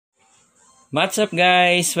What's up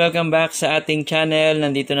guys? Welcome back sa ating channel.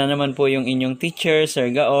 Nandito na naman po yung inyong teacher,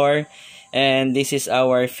 Sir Gaor. And this is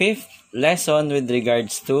our 5th lesson with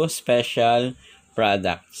regards to special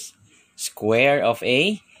products. Square of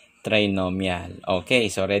a trinomial.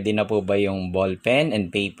 Okay, so ready na po ba yung ball pen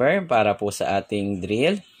and paper para po sa ating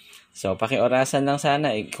drill? So pakiorasan lang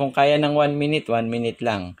sana. Kung kaya ng 1 minute, 1 minute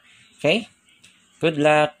lang. Okay? Good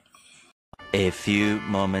luck! A few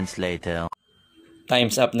moments later.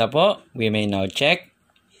 Time's up na po. We may now check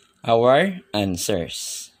our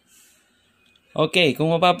answers. Okay,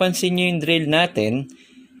 kung mapapansin nyo yung drill natin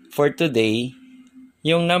for today,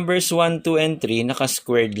 yung numbers 1, 2, and 3,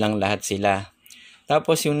 naka-squared lang lahat sila.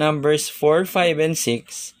 Tapos yung numbers 4, 5, and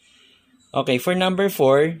 6, okay, for number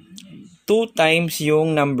 4, 2 times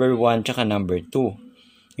yung number 1 tsaka number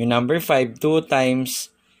 2. Yung number 5, 2 times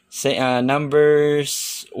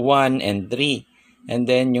numbers 1 and 3. And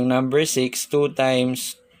then, yung number 6, 2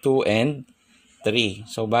 times 2 and 3.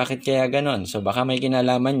 So, bakit kaya ganon? So, baka may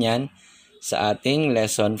kinalaman yan sa ating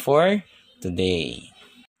lesson for today.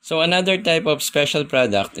 So, another type of special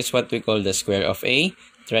product is what we call the square of a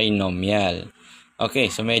trinomial.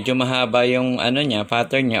 Okay, so medyo mahaba yung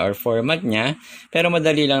pattern niya or format niya, pero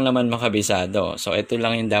madali lang naman makabisado. So, ito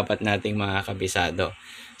lang yung dapat nating makakabisado.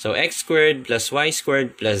 So, x squared plus y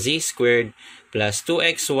squared plus z squared plus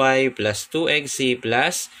 2xy plus 2xz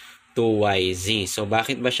plus 2yz. So,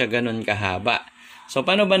 bakit ba siya ganun kahaba? So,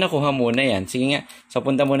 paano ba nakuha muna yan? Sige nga, so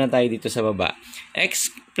punta muna tayo dito sa baba. X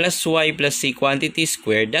plus y plus z quantity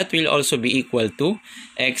squared, that will also be equal to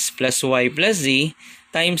x plus y plus z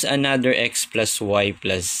times another x plus y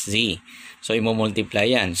plus z. So,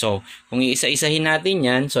 imomultiply yan. So, kung iisa-isahin natin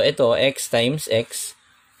yan, so ito, x times x,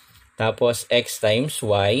 tapos x times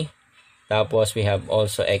y, tapos we have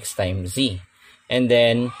also x times z. And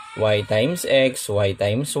then, y times x, y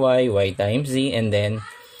times y, y times z, and then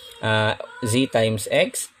z times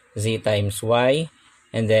x, z times y,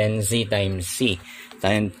 and then z times c.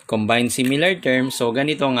 And combine similar terms, so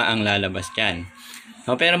ganito nga ang lalabas dyan.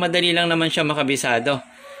 No, pero madali lang naman siya makabisado.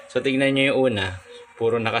 So, tignan nyo yung una,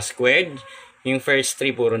 puro naka-squared. Yung first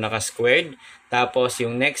 3, puro naka-squared. Tapos,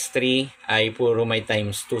 yung next 3 ay puro may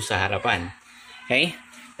times 2 sa harapan. Okay?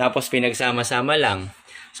 Tapos, pinagsama-sama lang.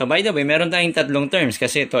 So, by the way, meron tayong tatlong terms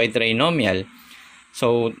kasi ito ay trinomial.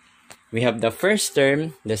 So, we have the first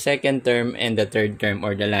term, the second term, and the third term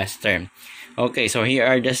or the last term. Okay, so here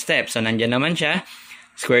are the steps. So, nandyan naman siya.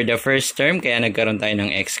 Square the first term, kaya nagkaroon tayo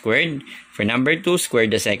ng x squared. For number 2, square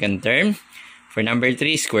the second term. For number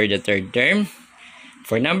 3, square the third term.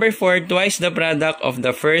 For number 4, twice the product of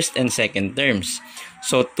the first and second terms.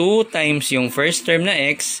 So, 2 times yung first term na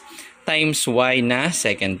x times y na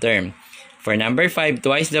second term. For number 5,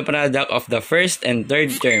 twice the product of the first and third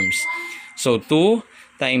terms. So, 2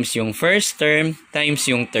 times yung first term times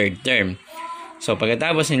yung third term. So,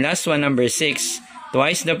 pagkatapos yung last one, number 6,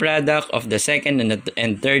 twice the product of the second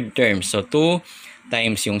and third terms. So, 2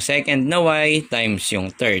 times yung second na y times yung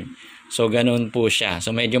third. So, ganun po siya. So,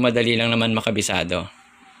 medyo madali lang naman makabisado.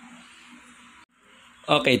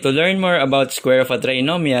 Okay, to learn more about square of a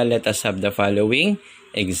trinomial, let us have the following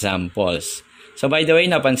examples. So, by the way,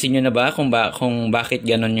 napansin nyo na ba kung bakit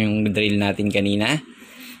ganon yung drill natin kanina?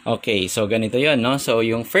 Okay, so ganito yon, no? So,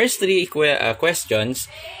 yung first 3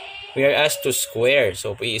 questions, we are asked to square.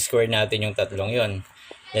 So, i-square natin yung tatlong yon.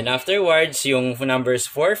 Then, afterwards, yung numbers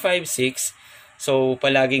 4, 5, 6, so,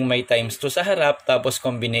 palaging may times 2 sa harap, tapos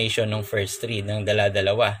combination ng first 3 ng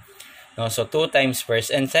dala-dalawa. No? So, 2 times first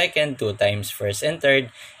and second, 2 times first and third,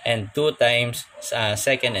 and 2 times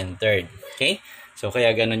second and third. Okay? So,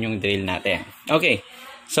 kaya ganun yung drill natin. Okay.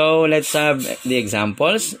 So, let's have the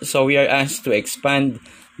examples. So, we are asked to expand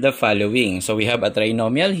the following. So, we have a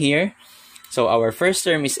trinomial here. So, our first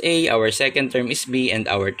term is A, our second term is B, and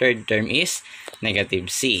our third term is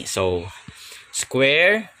negative C. So,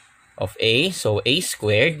 square of A. So, A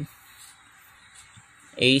squared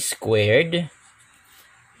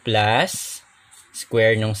plus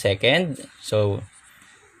square nung second. So,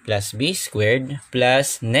 plus B squared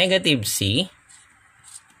plus negative C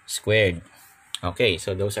squared. Okay,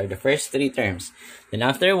 so those are the first 3 terms. Then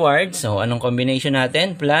afterwards, so anong combination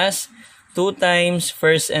natin? Plus 2 times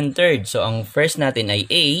first and third. So ang first natin ay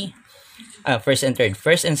A, first and third,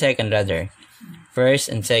 first and second rather.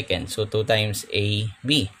 First and second. So 2 times A,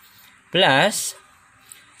 B. Plus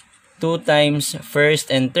 2 times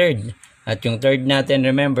first and third. At yung third natin,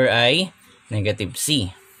 remember, ay negative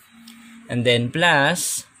C. And then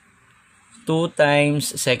plus 2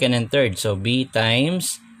 times second and third. So B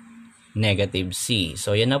times negative C.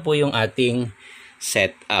 So, yan na po yung ating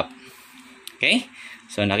setup. Okay?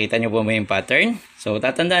 So, nakita nyo po ba yung pattern? So,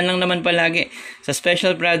 tatandaan lang naman palagi. Sa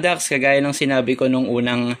special products, kagaya ng sinabi ko nung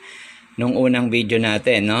unang video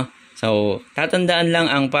natin, no? So, tatandaan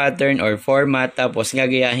lang ang pattern or format, tapos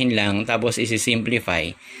gagayahin lang, tapos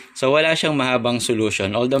isi-simplify. So, wala siyang mahabang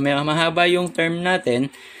solution. Although may mahaba yung term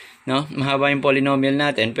natin, no? Mahaba yung polynomial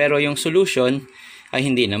natin, pero yung solution ay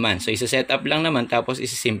hindi naman. So, isa-set up lang naman, tapos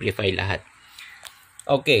isi-simplify lahat.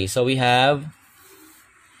 Okay, so we have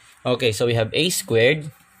a squared.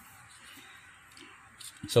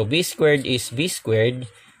 So b squared is b squared,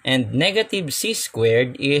 and negative c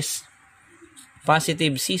squared is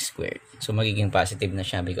positive c squared. So magiging positive na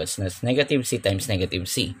siya because that's negative c times negative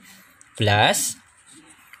c. Plus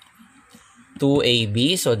 2ab,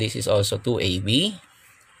 so this is also 2ab.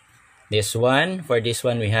 For this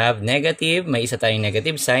one we have negative, may isa tayong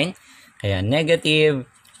negative sign, kaya negative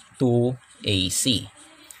 2ac.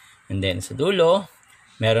 And then sa dulo,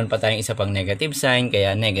 meron pa tayong isa pang negative sign,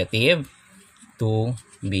 kaya negative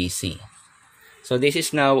 2bc. So, this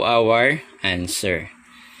is now our answer.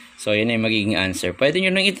 So, yun ay magiging answer. Pwede nyo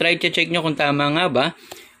nang i-try, check nyo kung tama nga ba.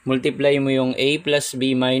 Multiply mo yung a plus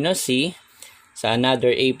b minus c sa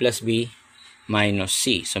another a plus b minus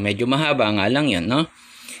c. So, medyo mahaba nga lang yun, no?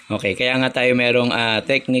 Okay, kaya nga tayo merong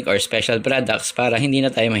technique or special products para hindi na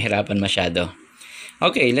tayo mahirapan masyado.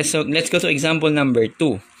 Okay, let's go to example number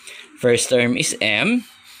 2. First term is m,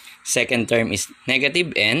 second term is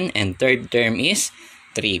negative n, and third term is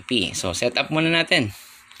 3p. So, set up muna natin.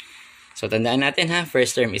 So, tandaan natin ha,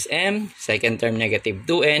 first term is m, second term negative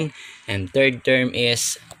 2n, and third term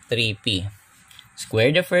is 3p.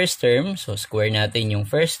 Square the first term, so square natin yung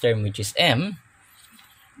first term which is m,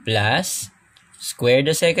 plus square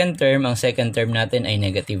the second term, ang second term natin ay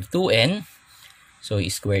negative 2n, so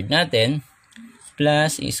i-squared natin,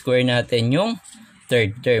 plus i-square natin yung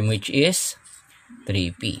third term which is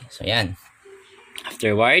 3p. So, yan.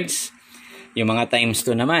 Afterwards, yung mga times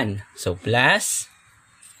 2 naman. So, plus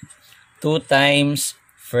 2 times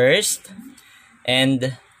first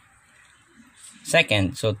and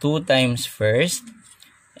second. So, 2 times first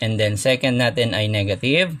and then second natin ay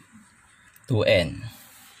negative 2n.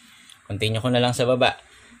 Continue ko na lang sa baba.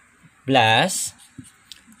 Plus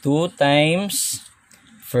 2 times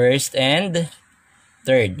first and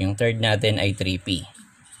third. Yung third natin ay 3p.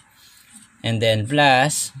 And then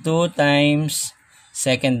plus 2 times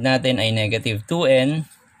second natin ay negative 2n.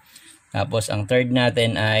 Tapos ang third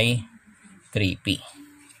natin ay 3p.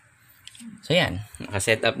 So yan,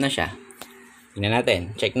 nakaset up na siya. Tingnan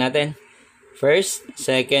natin, check natin. First,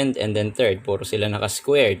 second, and then third. Puro sila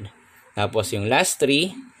naka-squared. Tapos yung last 3,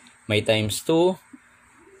 may times 2.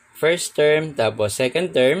 First term, tapos second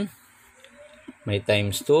term. May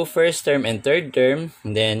times 2 first term and third term.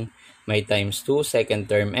 And then, may times 2 second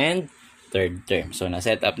term and third term. So,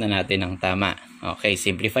 na-set up na natin ang tama. Okay,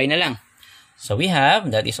 simplify na lang. So, we have,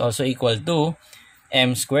 that is also equal to,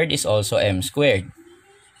 m squared is also m squared.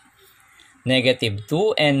 Negative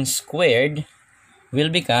 2n squared will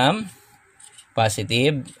become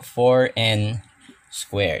positive 4n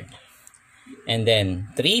squared. And then,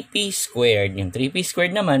 3p squared. Yung 3p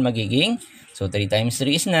squared naman magiging, so 3 times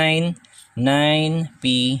 3 is 9.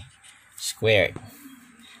 9p squared.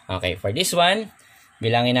 Okay, for this one,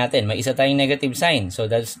 bilangin natin, may isa tayong negative sign. So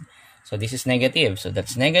this is negative. So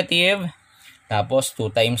that's negative. Tapos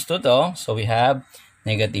 2 times 2 to. So we have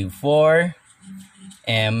negative 4mn.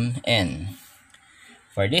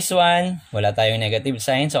 For this one, wala tayong negative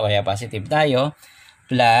sign. So kaya positive tayo.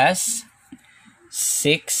 Plus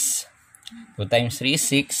 6. 2 times 3 is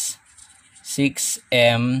 6.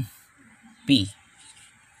 6mp.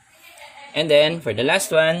 And then, for the last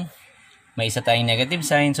one, may isa tayong negative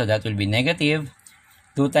sign, so that will be negative.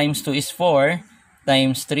 2 times 2 is 4,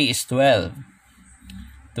 times 3 is 12.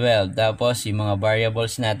 12. Tapos, yung mga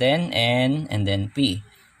variables natin, n, and then p.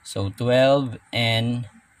 So, 12 and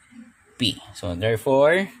p. So,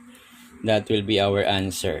 therefore, that will be our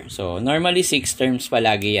answer. So, normally, 6 terms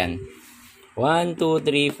palagi yan. 1, 2,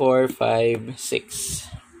 3, 4, 5, 6.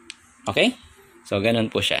 Okay? So, ganun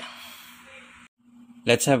po siya.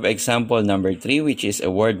 Let's have example number 3, which is a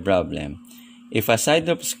word problem. If a side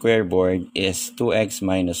of square board is 2x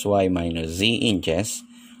minus y minus z inches,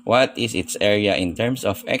 what is its area in terms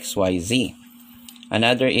of x, y, z?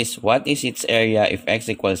 Another is, what is its area if x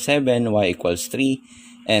equals 7, y equals 3,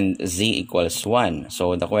 and z equals 1?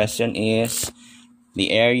 So, the question is the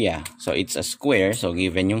area. So, it's a square. So,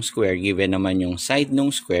 given yung square, given naman yung side ng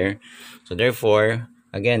square. So, therefore,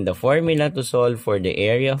 again, the formula to solve for the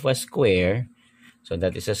area of a square, so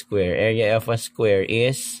that is a square. Area of a square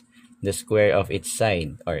is the square of its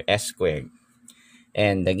side, or s squared.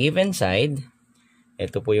 And the given side,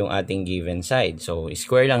 ito po yung ating given side. So,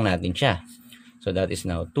 square lang natin siya. So, that is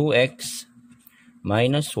now 2x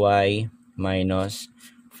minus y minus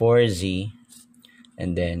 4z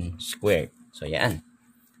and then squared. So, yan.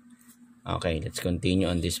 Okay, let's continue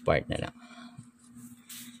on this part na lang.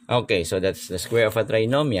 Okay, so that's the square of a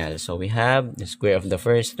trinomial. So, we have the square of the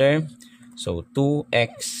first term. So,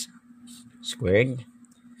 2x squared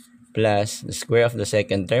plus the square of the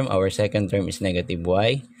second term. Our second term is negative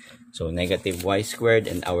y. So, negative y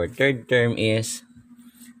squared. And our third term is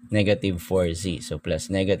negative 4z. So,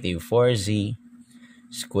 plus negative 4z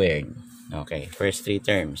squared. Okay, first three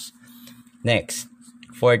terms. Next,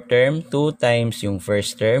 fourth term, 2 times yung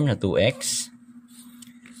first term na 2x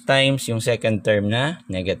times yung second term na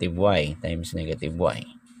negative y times negative y.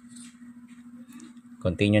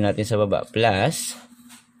 Continue natin sa baba. Plus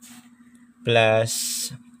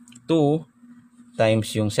 2 times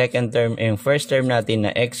yung second term, yung first term natin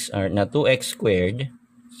na x or na 2x squared.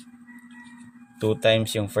 2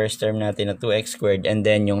 times yung first term natin na 2x squared and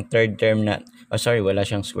then yung third term na, wala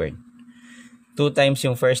siyang squared. 2 times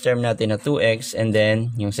yung first term natin na 2x and then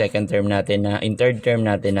yung second term natin na, in third term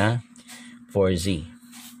natin na 4z.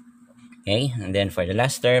 Okay, and then for the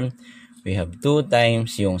last term, we have 2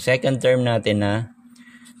 times yung second term natin na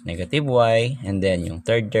negative y and then yung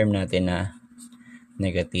third term natin na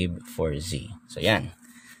negative 4z. So, yan.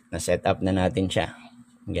 Na-set up na natin siya.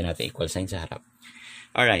 Hanggang natin equal sign sa harap.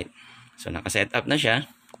 Alright. So, naka-set up na siya.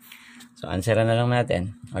 So, answer na lang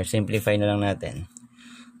natin or simplify na lang natin.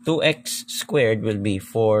 2x squared will be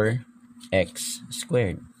 4x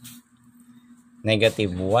squared. Negative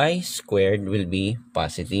y squared will be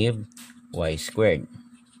positive y squared.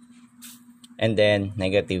 And then,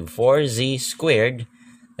 negative 4z squared,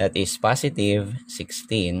 that is positive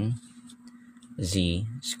 16z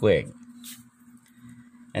squared.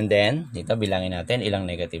 And then, dito bilangin natin ilang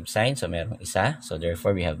negative sign. So, merong isa. So,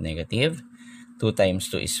 therefore, we have negative. 2 times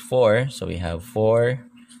 2 is 4. So, we have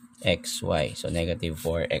 4xy. So, negative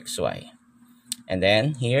 4xy. And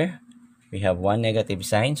then, here, we have one negative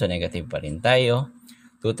sign. So, negative pa rin tayo.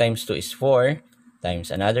 2 times 2 is 4 times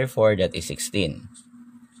another 4. That is 16.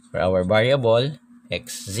 For our variable,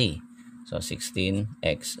 xz. So,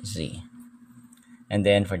 16xz. And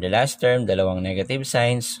then, for the last term, dalawang negative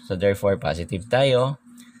signs. So, therefore, positive tayo.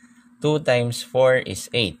 2 times 4 is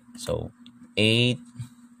 8. So, 8yz.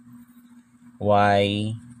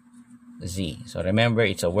 So, remember,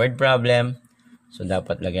 it's a word problem. So,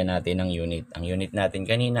 dapat lagyan natin ng unit. Ang unit natin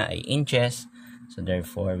kanina ay inches. So,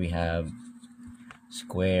 therefore, we have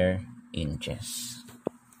square inches.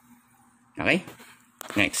 Okay?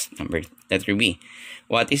 Next, letter B.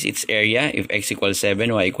 What is its area if x equals 7,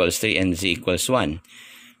 y equals 3, and z equals 1?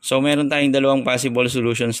 So, meron tayong dalawang possible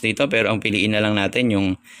solutions dito, pero ang piliin na lang natin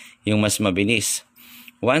yung mas mabilis.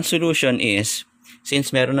 One solution is,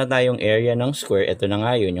 since meron na tayong area ng square, ito na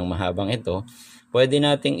nga yun, yung mahabang ito, pwede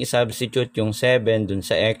nating isubstitute yung 7 dun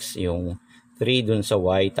sa x, yung 3 dun sa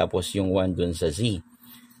y, tapos yung 1 dun sa z.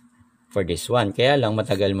 For this one. Kaya lang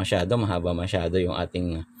matagal masyado, mahaba masyado yung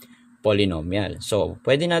ating polynomial. So,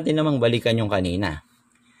 pwede natin namang balikan yung kanina.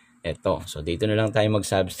 Ito. So, dito na lang tayo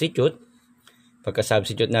mag-substitute.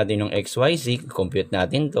 Pagka-substitute natin yung x, y, z, compute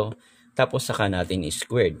natin to. Tapos, saka natin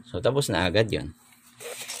is-squared. So, tapos na agad yun.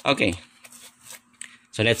 Okay.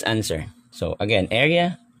 So, let's answer. So, again,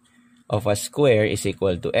 area of a square is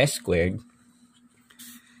equal to s squared.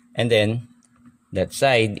 And then, that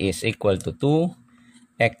side is equal to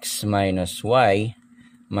 2x minus y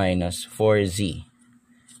minus 4z.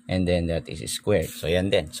 And then, that is squared. So,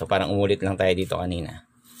 yan din. So, parang umulit lang tayo dito kanina.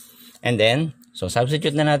 And then, so,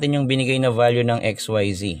 substitute na natin yung binigay na value ng x,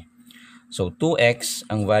 y, z. So, 2x,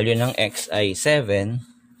 ang value ng x ay 7.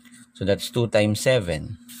 So, that's 2 times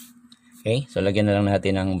 7. Okay? So, lagyan na lang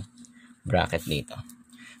natin ng bracket dito.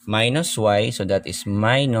 Minus y, so that is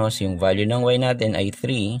minus, yung value ng y natin ay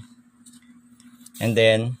 3. And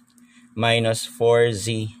then, minus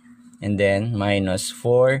 4z. And then, minus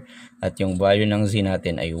 4. At yung value ng z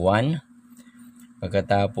natin ay 1.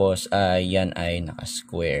 Pagkatapos, yan ay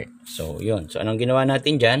naka-squared. So, yun. So, anong ginawa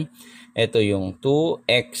natin dyan? Ito yung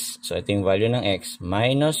 2x. So, ito yung value ng x.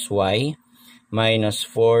 Minus y. Minus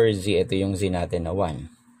 4z. Ito yung z natin na 1.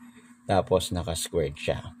 Tapos, naka-squared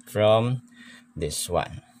siya. From this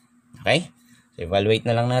one. Okay? So, evaluate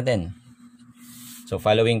na lang natin. So,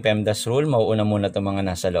 following PEMDAS rule, mauuna muna itong mga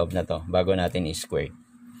nasa loob na to bago natin i-squared.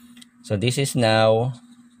 So, this is now,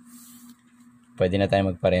 pwede na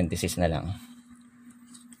tayo mag-parenthesis na lang.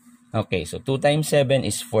 Okay, so 2 times 7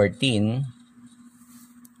 is 14.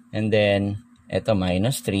 And then, ito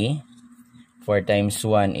minus 3. 4 times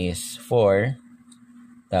 1 is 4.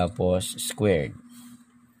 Tapos, squared.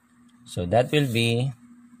 So that will be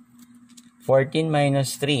 14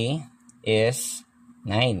 minus 3 is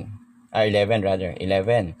 9. Or 11 rather.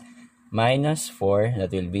 11. Minus 4,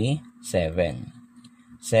 that will be 7.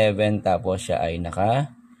 7 tapos siya ay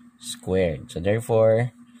naka-squared. So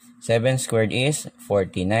therefore, 7 squared is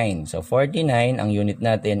 49. So 49, ang unit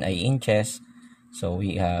natin ay inches. So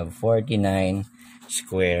we have 49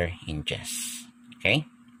 square inches. Okay?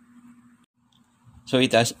 So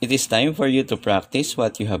it is time for you to practice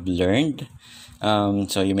what you have learned.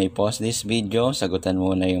 So you may pause this video, sagutan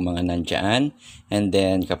muna yung mga nandyan. And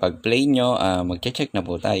then kapag play nyo, mag-check na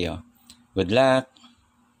po tayo. Good luck!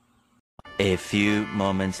 A few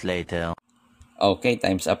moments later. Okay,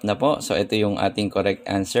 time's up na po. So ito yung ating correct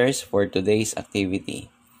answers for today's activity.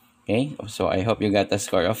 Okay, so I hope you got a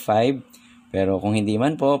score of 5. Pero kung hindi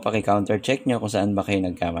man po, paki-counter check nyo kung saan ba kayo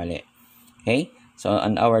nagkamali. Okay, so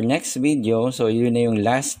on our next video, so yun na yung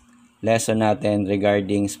last lesson natin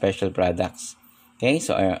regarding special products. Okay,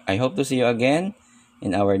 so I hope to see you again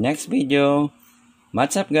in our next video.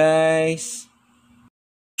 What's up, guys?